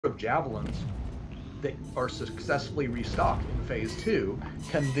of javelins that are successfully restocked in phase 2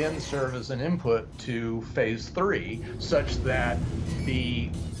 can then serve as an input to phase 3, such that the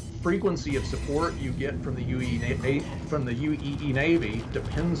frequency of support you get from the UEE Navy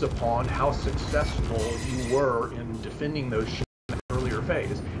depends upon how successful you were in defending those ships in the earlier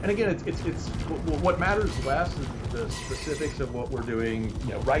phase. And again, it's what matters less is the specifics of what we're doing,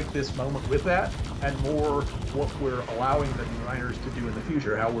 right this moment with that, and more what we're allowing the designers to do in the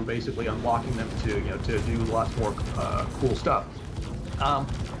future, how we're basically unlocking them to do lots more cool stuff.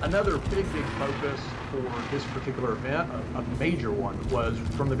 Another big focus for this particular event, a major one, was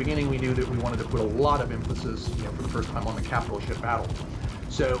from the beginning we knew that we wanted to put a lot of emphasis, for the first time on the capital ship battle.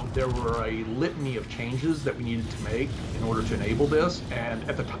 So there were a litany of changes that we needed to make in order to enable this, and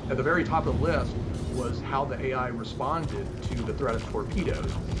at the very top of the list was how the AI responded to the threat of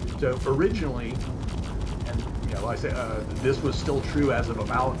torpedoes. So originally, I say this was still true as of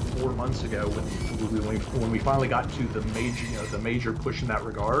about 4 months ago when we finally got to the major push in that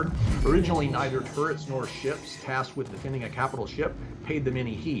regard. Originally, neither turrets nor ships tasked with defending a capital ship paid them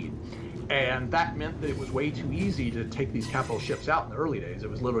any heed. And that meant that it was way too easy to take these capital ships out in the early days. It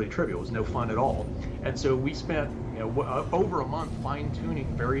was literally trivial. It was no fun at all. And so we spent over a month fine-tuning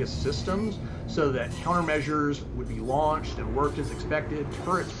various systems so that countermeasures would be launched and worked as expected.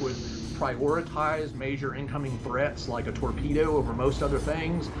 Turrets would prioritize major incoming threats like a torpedo over most other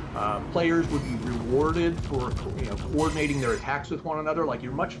things. Players would be rewarded for coordinating their attacks with one another. Like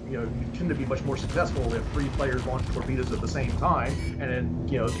you tend to be much more successful if 3 players launch torpedoes at the same time. And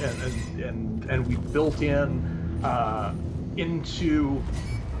then and we built in into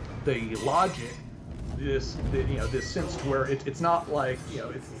the logic this sense to where it's not like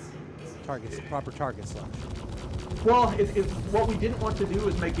proper target selection. Well, what we didn't want to do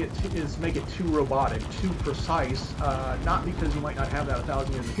is make it too robotic, too precise. Not because you might not have that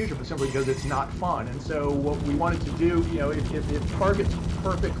 1,000 years in the future, but simply because it's not fun. And so what we wanted to do, if it targets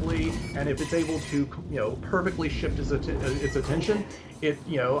perfectly, and if it's able to, perfectly shift its attention, it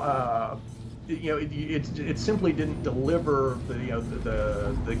simply didn't deliver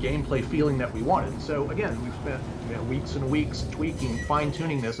the gameplay feeling that we wanted. So again, we've spent weeks and weeks tweaking,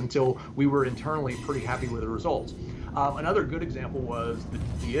 fine-tuning this until we were internally pretty happy with the results. Another good example was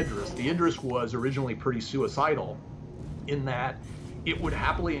the Idris. The Idris was originally pretty suicidal in that it would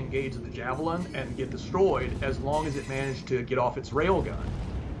happily engage the javelin and get destroyed as long as it managed to get off its railgun.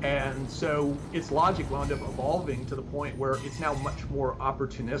 And so its logic wound up evolving to the point where it's now much more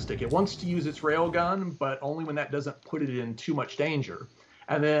opportunistic. It wants to use its railgun, but only when that doesn't put it in too much danger.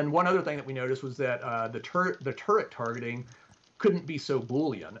 And then one other thing that we noticed was that the turret targeting couldn't be so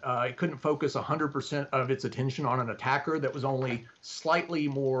Boolean. It couldn't focus 100% of its attention on an attacker that was only slightly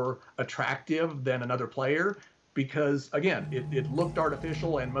more attractive than another player, because again, it looked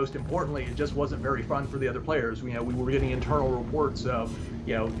artificial, and most importantly, it just wasn't very fun for the other players. We were getting internal reports of,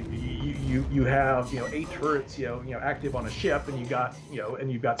 you have 8 turrets active on a ship, and you've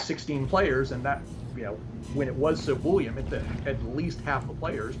got 16 players, and that when it was so Boolean, meant that at least half the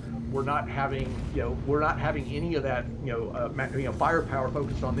players were not having any of that firepower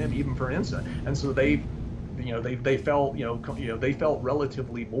focused on them even for an instant, and so they felt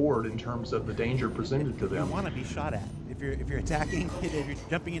relatively bored in terms of the danger presented to them. You want to be shot at if you're attacking, if you're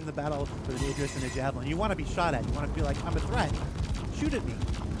jumping into the battle with an Idris and a javelin. You want to be shot at. You want to feel like I'm a threat. Shoot at me.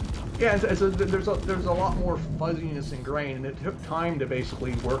 Yeah, and so there's a lot more fuzziness and grain, and it took time to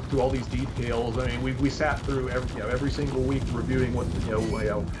basically work through all these details. I mean, we sat through every single week reviewing what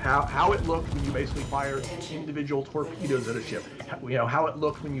how it looked when you basically fired individual torpedoes at a ship. How it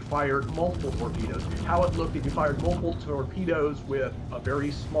looked when you fired multiple torpedoes. How it looked if you fired multiple torpedoes with a very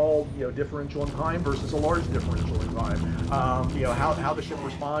small differential in time versus a large differential in time. How the ship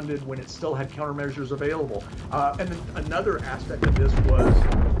responded when it still had countermeasures available. And then another aspect of this was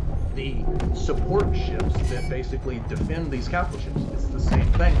the support ships that basically defend these capital ships. It's the same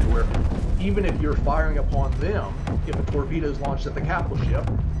thing, to where even if you're firing upon them, if a torpedo is launched at the capital ship,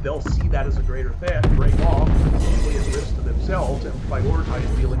 they'll see that as a greater threat, break off, usually at risk to themselves, and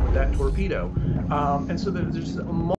prioritize dealing with that torpedo. And so there's just a